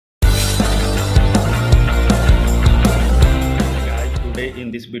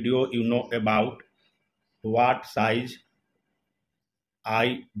in this video you know about what size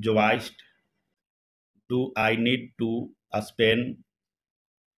I-joist do I need to span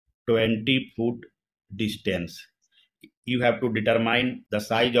 20 foot distance. You have to determine the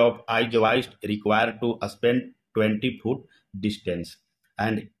size of I-joist required to span 20 foot distance.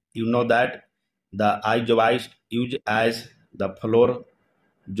 And you know that the I-joist used as the floor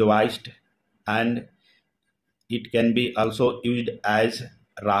joist, and it can be also used as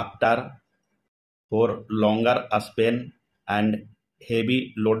rafter for longer span and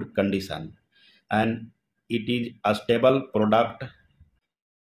heavy load condition, and it is a stable product.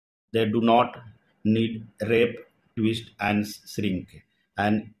 They do not need wrap, twist and shrink,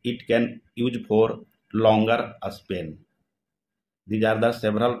 and it can use for longer span. These are the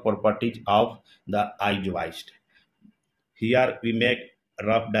several properties of the I-joist. Here we make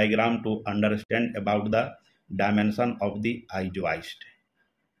rough diagram to understand about the dimension of the I-joist.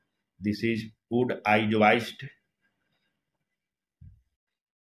 This is wood I-joist.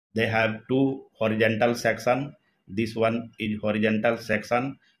 They have two horizontal section. This one is horizontal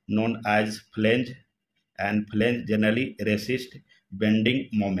section known as flange, and flange generally resist bending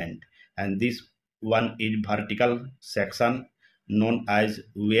moment, and this one is vertical section known as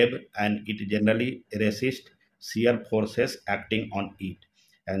wave, and it generally resist shear forces acting on it,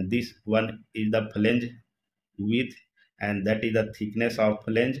 and this one is the flange width, and that is the thickness of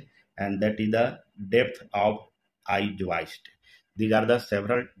flange, and that is the depth of I-joist. These are the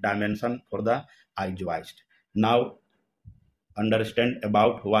several dimensions for the I-joist. Now understand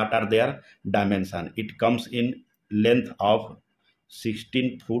about what are their dimension. It comes in length of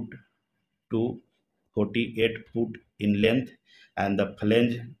 16 foot to 48 foot in length, and the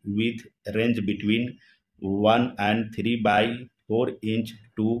flange width range between 1 and 3 by 4 inch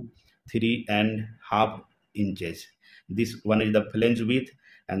to 3.5 inches. This one is the flange width,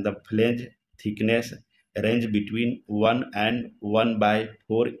 and the flange thickness range between 1 and 1 by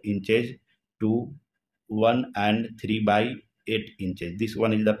 4 inches to 1 and 3 by 8 inches. This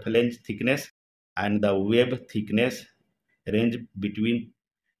one is the flange thickness, and the web thickness range between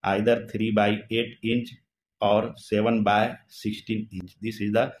either 3 by 8 inch or 7 by 16 inch. This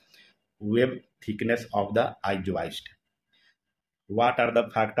is the web thickness of the I-joist. What are the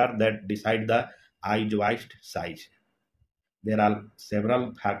factors that decide the I-joist size? There are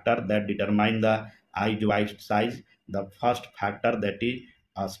several factors that determine the I-joist size. The first factor, that is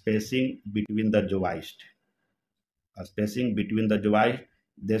a spacing between the joist. A spacing between the joist,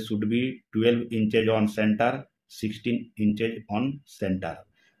 there should be 12 inches on center, 16 inches on center.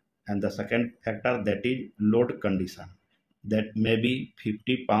 And the second factor, that is load condition, that may be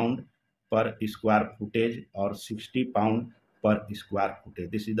 50 pound per square footage or 60 pound per square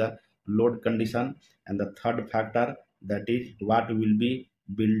footage. This is the load condition. And the third factor, that is what will be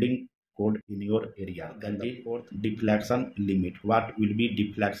building code in your area. Then the fourth, deflection limit. What will be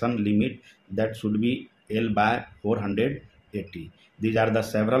deflection limit? That should be L by 480. These are the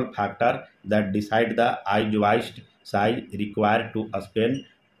several factors that decide the I-joist size required to span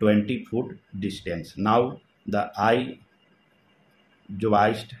 20 foot distance. Now the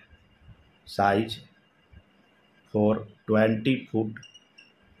I-joist size for 20 foot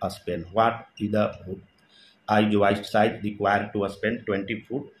span. What is the I-joist size required to span 20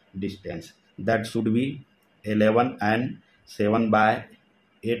 foot distance? That should be 11 and 7 by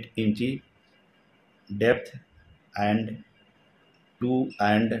 8 inch depth, and 2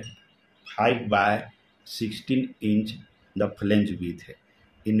 and 5 by 16 inch the flange width,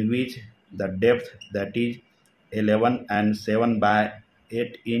 in which the depth, that is 11 and 7 by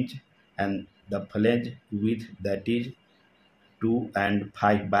 8 inch, and the flange width, that is 2 and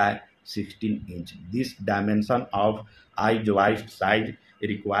 5 by 16 inch. This dimension of I-joist size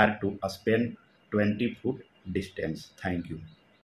required to span 20 foot distance. Thank you.